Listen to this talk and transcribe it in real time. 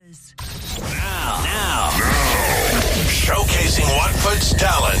Now, showcasing Watford's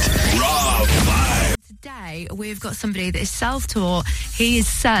talent, Rob Vibe. Today, we've got somebody that is self-taught. He is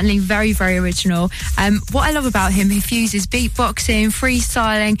certainly very, very original. What I love about him, he fuses beatboxing,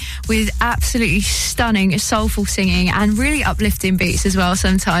 freestyling with absolutely stunning, soulful singing and really uplifting beats as well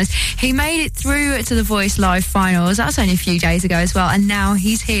sometimes. He made it through to the Voice Live finals. That was only a few days ago as well. And now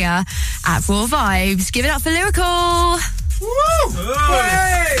he's here at Raw Vibes. Give it up for Lyrickal. Woo!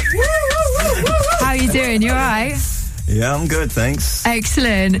 How are you doing? You all right? Yeah, I'm good, thanks.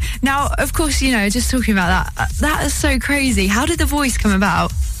 Excellent. Now, of course, you know, just talking about that is so crazy. How did The Voice come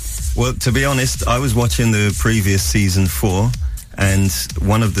about? Well, to be honest, I was watching the previous season 4, and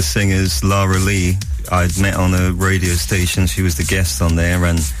one of the singers, Lara Lee, I'd met on a radio station. She was the guest on there,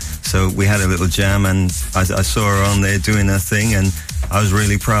 and so we had a little jam, and I saw her on there doing her thing, and I was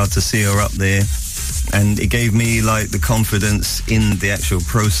really proud to see her up there. And it gave me, like, the confidence in the actual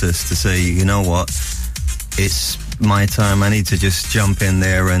process to say, you know what, it's my time. I need to just jump in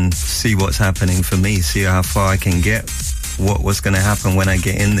there and see what's happening for me, see how far I can get, what's going to happen when I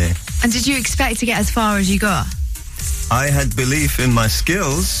get in there. And did you expect to get as far as you got? I had belief in my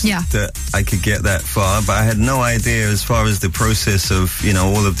skills that I could get that far, but I had no idea as far as the process of, you know,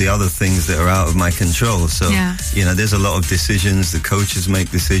 all of the other things that are out of my control. So, you know, there's a lot of decisions. The coaches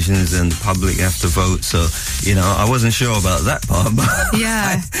make decisions and the public have to vote. So, you know, I wasn't sure about that part, but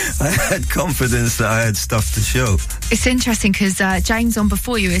I had confidence that I had stuff to show. It's interesting because James on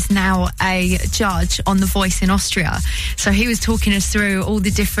before you is now a judge on The Voice in Austria. So he was talking us through all the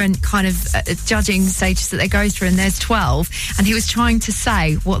different kind of judging stages that they go through, and there's 12. And he was trying to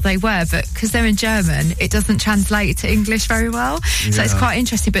say what they were, but because they're in German, it doesn't translate to English very well. So it's quite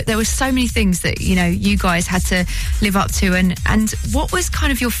interesting. But there were so many things that, you know, you guys had to live up to. And what was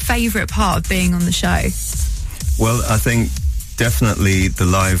kind of your favourite part of being on the show? Well, I think definitely the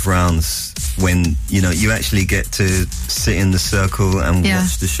live rounds when, you know, you actually get to sit in the circle and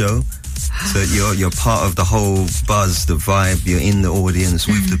watch the show. So you're part of the whole buzz, the vibe. You're in the audience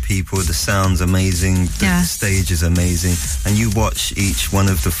with the people. The sound's amazing. The stage is amazing. And you watch each one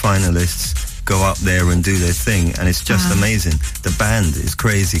of the finalists go up there and do their thing. And it's just amazing. The band is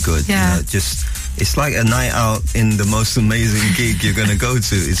crazy good. Yeah. You know, it's like a night out in the most amazing gig you're going to go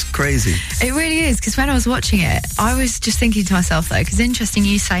to. It's crazy. It really is, because when I was watching it, I was just thinking to myself, though, because interesting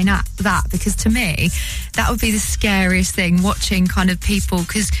you say that, because to me, that would be the scariest thing, watching kind of people,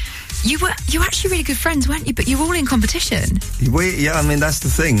 because you were actually really good friends, weren't you? But you were all in competition. Yeah, I mean, that's the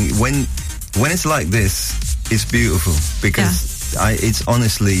thing. When it's like this, it's beautiful, because it's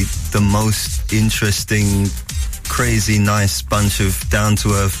honestly the most interesting, crazy, nice bunch of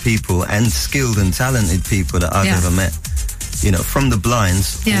down-to-earth people and skilled and talented people that I've ever met. You know, from the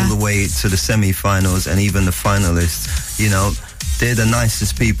blinds all the way to the semi-finals and even the finalists, you know, they're the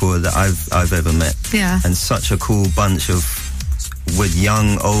nicest people that I've ever met. Yeah. And such a cool bunch of, with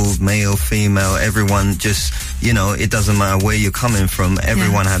young, old, male, female, everyone just, you know, it doesn't matter where you're coming from,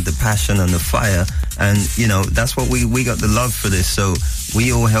 everyone had the passion and the fire, and, you know, that's what we got the love for this, so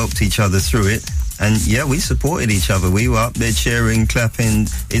we all helped each other through it, and we supported each other. We were up there cheering, clapping.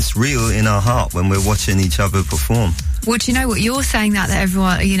 It's real in our heart when we're watching each other perform. Well, do you know what? You're saying that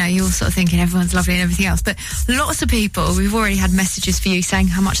everyone, you know, you're sort of thinking everyone's lovely and everything else. But lots of people, we've already had messages for you saying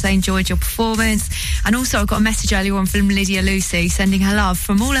how much they enjoyed your performance. And also I got a message earlier on from Lydia Lucy sending her love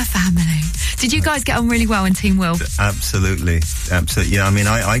from all her family. Did you guys get on really well in Team Will? Absolutely. Yeah, I mean,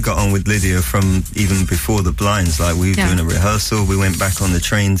 I got on with Lydia from even before the blinds. Like, we were doing a rehearsal. We went back on the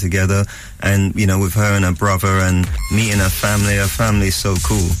train together. And, you know, with her and her brother and meeting her family's so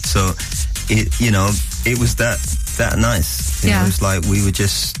cool. So, it was that nice. You know, it's like we were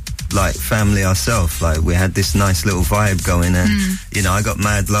just like family ourselves. Like, we had this nice little vibe going, and you know, I got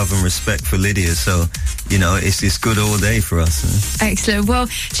mad love and respect for Lydia. So, you know, it's good all day for us. Excellent. Well,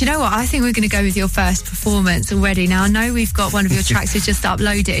 do you know what? I think we're going to go with your first performance already. Now, I know we've got one of your tracks we've just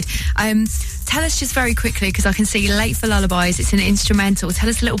uploaded. Tell us just very quickly, because I can see Late for Lullabies. It's an instrumental. Tell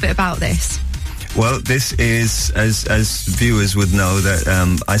us a little bit about this. Well, this is, as viewers would know,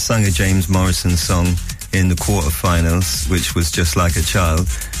 that I sung a James Morrison song in the quarterfinals, which was Just Like a Child.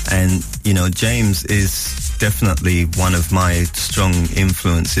 And, you know, James is definitely one of my strong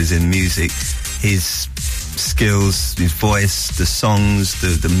influences in music. His skills, his voice, the songs,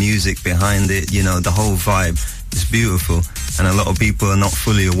 the music behind it, you know, the whole vibe is beautiful. And a lot of people are not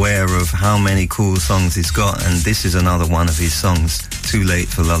fully aware of how many cool songs he's got. And this is another one of his songs, Too Late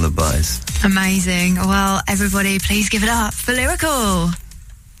for Lullabies. Amazing. Well, everybody, please give it up for Lyrickal.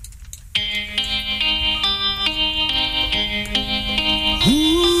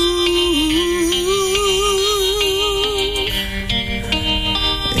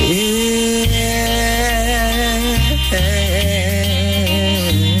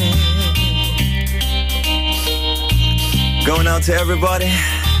 out to everybody.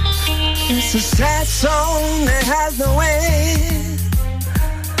 It's a sad song that has no end.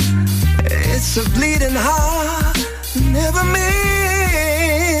 It's a bleeding heart, never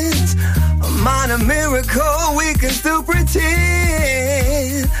means a minor miracle. We can still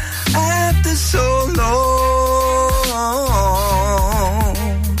pretend after so long.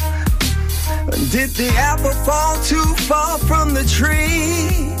 Did the apple fall too far from the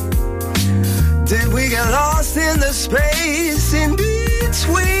tree? Did we get lost in the space in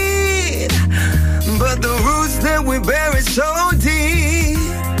between? But the roots that we buried so deep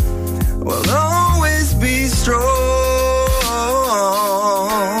will always be strong.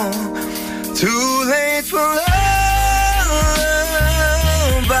 Too late for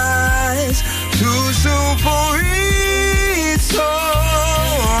lullabies, too soon for it's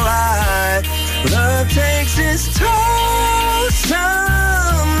alright. Love takes its toll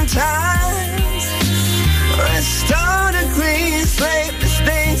sometimes. Let's start a clean slate,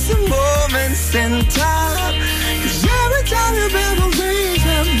 mistakes and moments in time. 'Cause every time you ever raise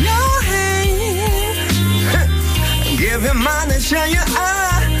up your hand, give him mine and show you I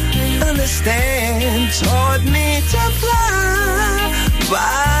understand. Taught me to fly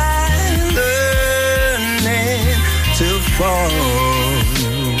by learning to fall.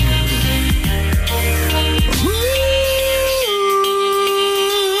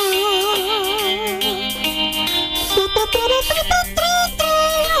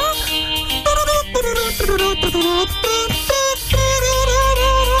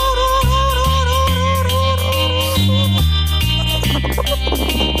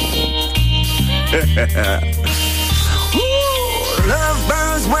 Love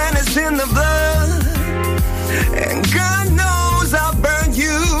burns when it's in the blood, and God knows I burned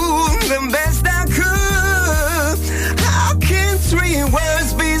you the best I could. How can 3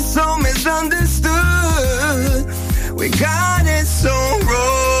 words be so misunderstood? We got it so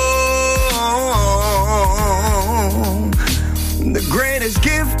wrong. The greatest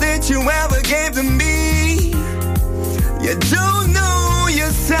gift that you ever gave to me, you don't know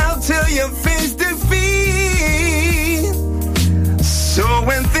yourself till you face defeat. So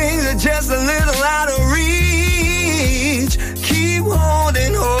when things are just a little out of reach, keep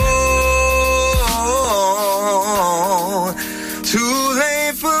holding on. Too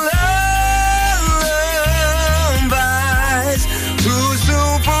late for lullabies, too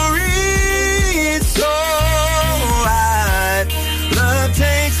soon for it's alright. Love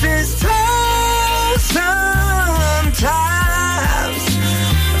takes its toll sometimes.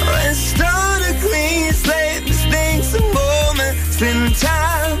 Let's start a clean slate, mistakes and moments in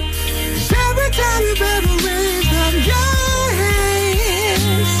time. 'Cause every time you better raise up your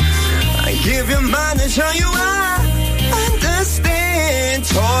hands, I give you mine to show you I understand.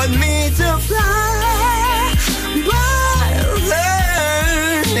 Taught me to fly by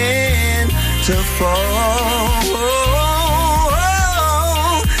learning to fall.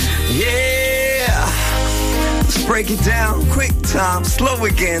 Yeah. Let's break it down, quick time, slow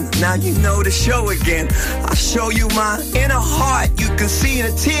again. Now you know the show again. I show you my inner heart. You can see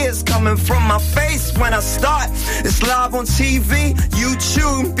the tears coming from my face when I start. It's live on TV,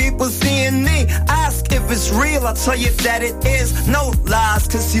 YouTube, people seeing me. Ask if it's real, I'll tell you that it is. No lies,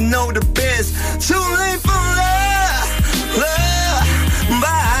 'cause you know the biz. Too late for love,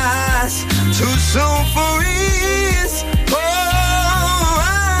 too soon for ease.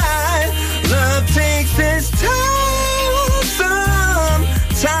 Alright, love takes its time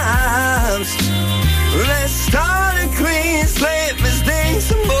sometimes. Let's start a clean slate, mistakes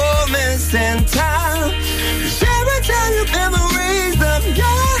and moments in time. 'Cause every time you've ever raised up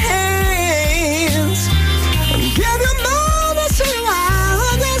your hands, give your mom a see I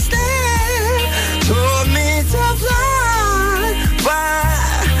understand. Told me to fly by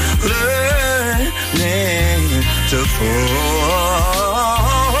learning to fall.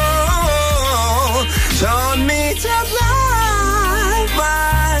 Told me to fly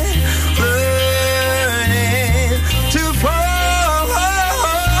by learning to fall.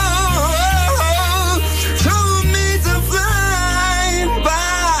 Told me to fly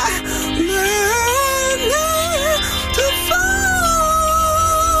by learning to fall.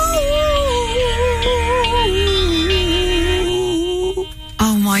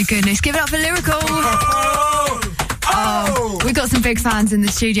 Oh my goodness, give it up for Lyrickal. Oh, we've got some big fans in the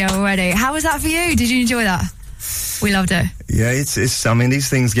studio already. How was that for you? Did you enjoy that? We loved it. Yeah, it's. I mean, these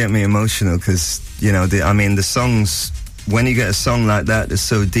things get me emotional because, you know, the songs, when you get a song like that that's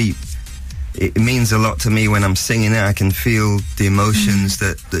so deep, it means a lot to me when I'm singing it. I can feel the emotions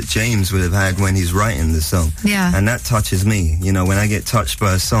that James would have had when he's writing the song. Yeah. And that touches me. You know, when I get touched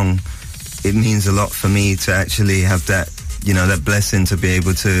by a song, it means a lot for me to actually have that that blessing to be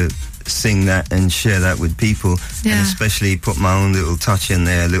able to sing that and share that with people, and especially put my own little touch in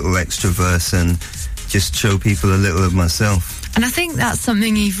there, a little extra verse, and just show people a little of myself. And I think that's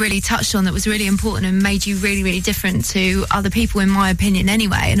something you've really touched on that was really important and made you really, really different to other people, in my opinion,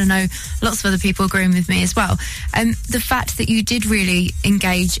 anyway. And I know lots of other people agreeing with me as well. The fact that you did really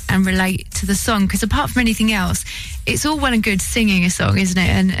engage and relate to the song, because apart from anything else, it's all well and good singing a song, isn't it?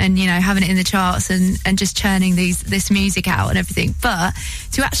 And having it in the charts and just churning this music out and everything. But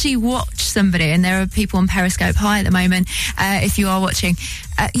to actually watch somebody, and there are people on Periscope High at the moment, if you are watching,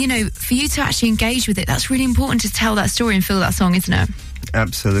 for you to actually engage with it, that's really important to tell that story and feel that song, isn't it?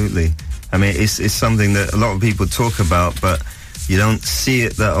 Absolutely. I mean, it's something that a lot of people talk about, but you don't see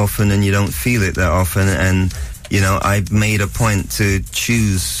it that often and you don't feel it that often. And I made a point to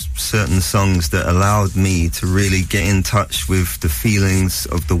choose certain songs that allowed me to really get in touch with the feelings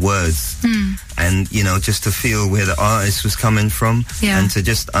of the words, and just to feel where the artist was coming from, and to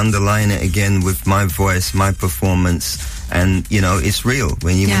just underline it again with my voice, my performance. And it's real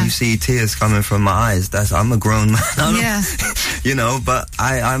when you see tears coming from my eyes. I'm a grown man, but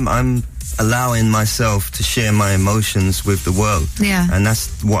I'm allowing myself to share my emotions with the world. And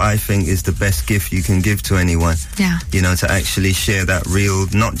that's what I think is the best gift you can give to anyone. To actually share that real,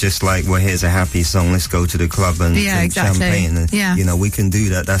 not just like, well, here's a happy song, let's go to the club and drink champagne. And, we can do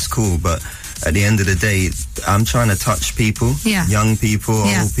that, that's cool. But at the end of the day, I'm trying to touch people, young people,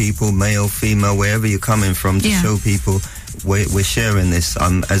 old people, male, female, wherever you're coming from, to show people we're sharing this.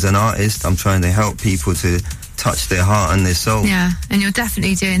 As an artist, I'm trying to help people to touch their heart and their soul. Yeah, and you're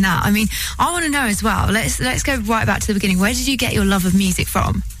definitely doing that. I mean, I want to know as well, let's go right back to the beginning. Where did you get your love of music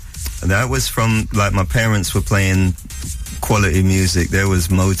from? That was from, like, my parents were playing quality music. There was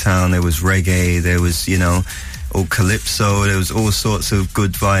Motown, there was reggae, there was, all calypso, there was all sorts of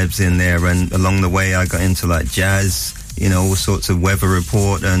good vibes in there. And along the way, I got into, like, jazz, all sorts of Weather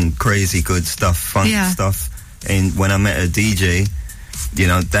Report and crazy good stuff, funk stuff. And when I met a DJ,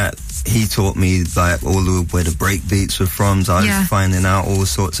 that he taught me, like, where the break beats were from. So I was finding out all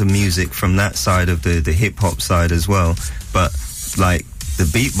sorts of music from that side of the hip-hop side as well. But, like, the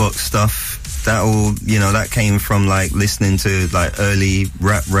beatbox stuff, that all, that came from, like, listening to, like, early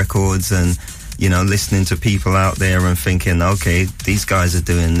rap records and, listening to people out there and thinking, okay, these guys are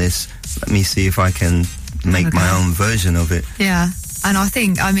doing this. Let me see if I can make my own version of it. Yeah. And I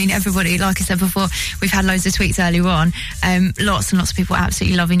think, everybody, like I said before, we've had loads of tweets earlier on. Lots and lots of people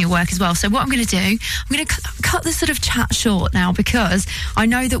absolutely loving your work as well. So what I'm going to do, I'm going to cut this sort of chat short now, because I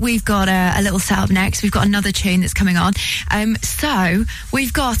know that we've got a little setup next. We've got another tune that's coming on. So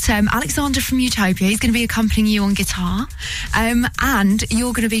we've got Alexandra from Utopia. He's going to be accompanying you on guitar. And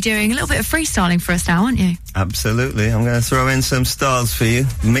you're going to be doing a little bit of freestyling for us now, aren't you? Absolutely. I'm going to throw in some styles for you.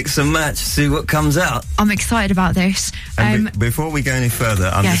 Mix and match, see what comes out. I'm excited about this. Before we go any further,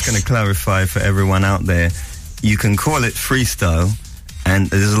 I'm just going to clarify for everyone out there, you can call it freestyle, and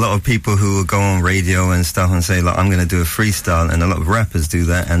there's a lot of people who will go on radio and stuff and say, like, I'm going to do a freestyle, and a lot of rappers do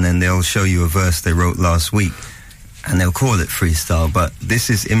that, and then they'll show you a verse they wrote last week and they'll call it freestyle. But this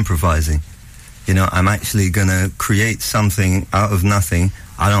is improvising. I'm actually going to create something out of nothing.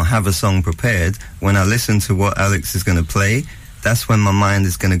 I don't have a song prepared. When I listen to what Alex is going to play, that's when my mind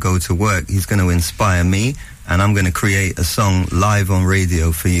is going to go to work. He's going to inspire me, and I'm going to create a song live on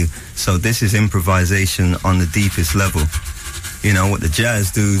radio for you. So this is improvisation on the deepest level. What the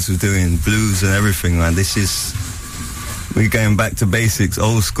jazz dudes were doing, blues and everything, man. We're going back to basics,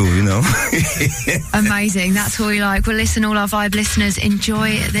 old school, Amazing. That's what we like. Well, listen, all our Vibe listeners,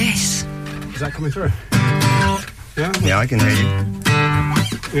 enjoy this. Is that coming through? Yeah? Yeah, I can hear you.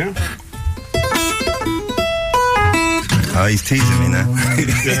 Yeah? Oh, he's teasing me now.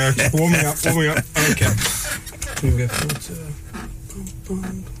 Yeah, warm me up. Okay. Can we go forward to...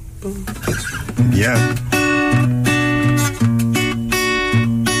 Yeah.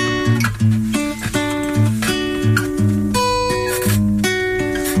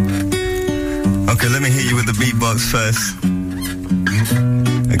 Okay, let me hit you with the beatbox first.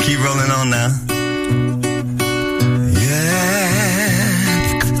 Keep rolling on now.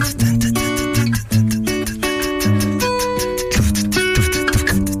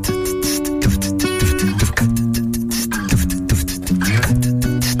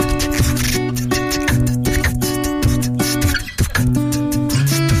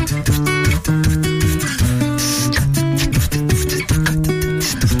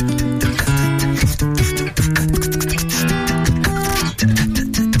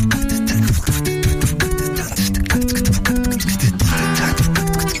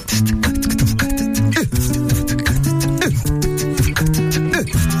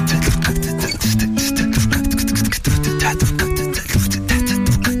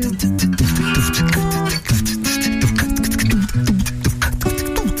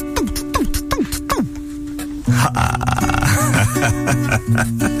 No,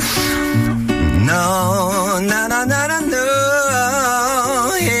 no, no, no, no,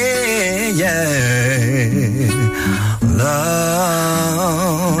 no, yeah, yeah.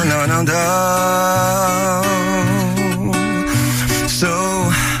 Love, no, no, no. So,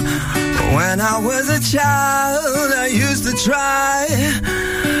 when I was a child, I used to try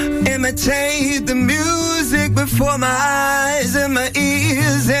imitate the music before my eyes and my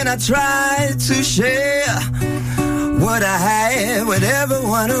ears, and I tried to share what I had with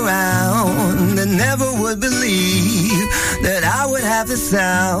everyone around, and never would believe that I would have the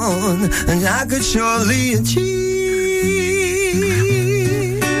sound, and I could surely achieve.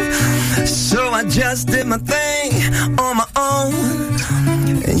 So I just did my thing on my own,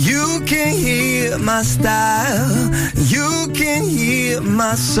 and you can hear my style, you can hear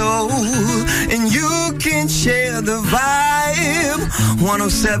my soul, and you can share the vibe.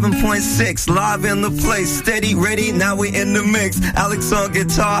 107.6, live in the place, steady, ready, now we in the mix. Alex on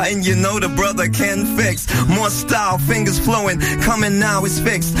guitar, and you know the brother can fix. More style, fingers flowing, coming now it's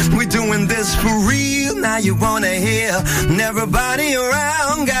fixed. We doing this for real, now you wanna hear. And everybody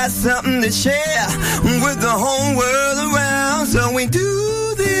around got something to share with the whole world around. So we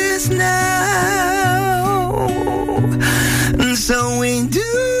do this now, and so we do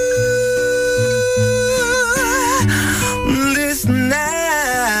this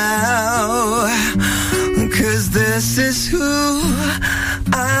now, 'cause this is who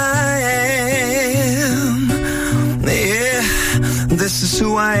I am. Yeah, this is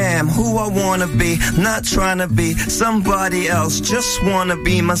who I am, who I wanna be, not trying to be somebody else, just wanna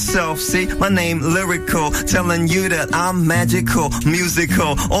be myself. See, my name Lyrickal, telling you that I'm magical,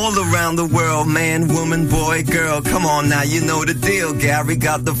 musical, all around the world, man, woman, boy, girl. Come on now, you know the deal. Gary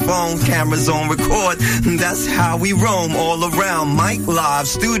got the phone, cameras on record, and that's how we roam all around. Mic live,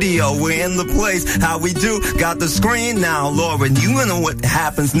 studio, we're in the place. How we do, got the screen now, Lauren. You know what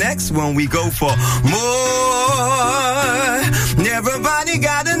happens next when we go for more. Everybody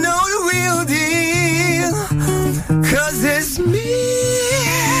gotta know the real deal, 'cause it's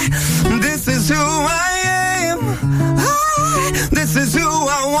me. This is who I am. This is who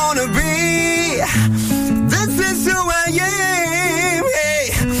I wanna be. This is who I am. Hey,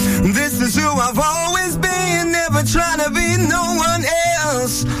 this is who I've always been. Never trying to be no one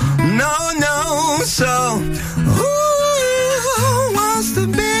else. No, no. So, who wants to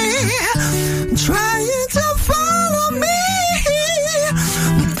be trying to follow me?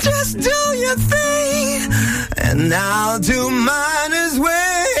 Just do your thing, and I'll do mine as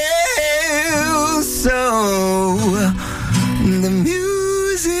well. So, the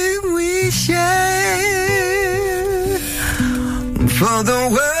music we share for the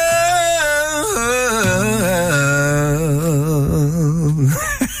world.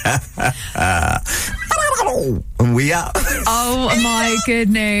 And we out. Oh my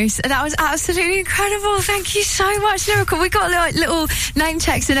goodness, that was absolutely incredible. Thank you so much, Lyrickal. We got like little name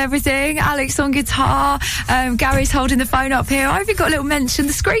checks and everything. Alex on guitar, Gary's holding the phone up here. I even got a little mention.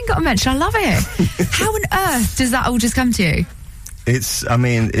 The screen got a mention. I love it. How on earth does that all just come to you? It's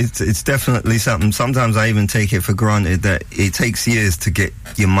definitely something. Sometimes I even take it for granted that it takes years to get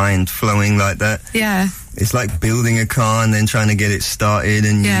your mind flowing like that. Yeah. It's like building a car and then trying to get it started,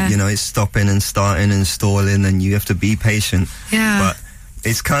 and you know, it's stopping and starting and stalling, and you have to be patient. Yeah. But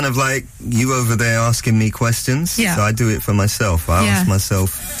it's kind of like you over there asking me questions. Yeah. So I do it for myself. I ask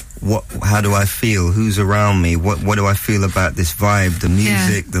myself, how do I feel? Who's around me? What do I feel about this vibe, the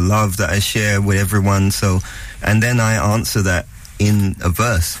music, the love that I share with everyone? So, and then I answer that in a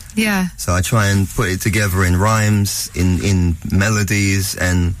verse. Yeah. So I try and put it together in rhymes, in melodies,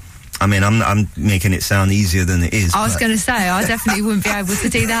 and I mean, I'm making it sound easier than it is. I was going to say, I definitely wouldn't be able to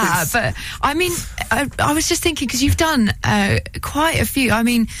do that. But, I mean, I was just thinking, because you've done quite a few. I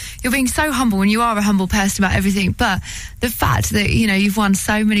mean, you're being so humble, and you are a humble person about everything. But the fact that, you know, you've won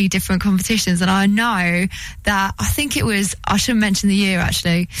so many different competitions, and I know that, I think it was, I shouldn't mention the year,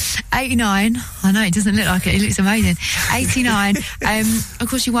 actually, 89. I know, it doesn't look like it. It looks amazing. 89. Of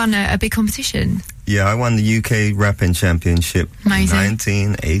course, you won a big competition. Yeah, I won the UK Rapping Championship in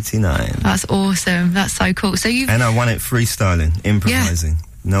 1989. That's awesome. That's so cool. So and I won it freestyling, improvising. Yeah.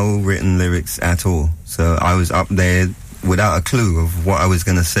 No written lyrics at all. So I was up there without a clue of what I was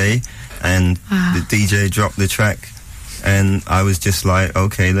going to say, and the DJ dropped the track, and I was just like,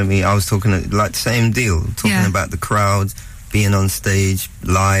 okay, I was talking like same deal, talking about the crowd, being on stage,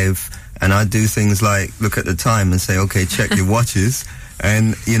 live, and I do things like look at the time and say, okay, check your watches.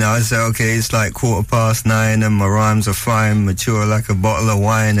 And, you know, I say, okay, it's like 9:15 and my rhymes are fine, mature like a bottle of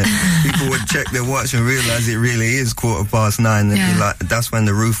wine. And people would check their watch and realise it really is 9:15. And be like, that's when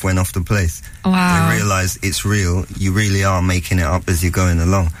the roof went off the place. Wow. They realise it's real. You really are making it up as you're going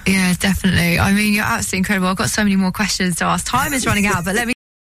along. Yeah, definitely. I mean, you're absolutely incredible. I've got so many more questions to ask. Time is running out, but let me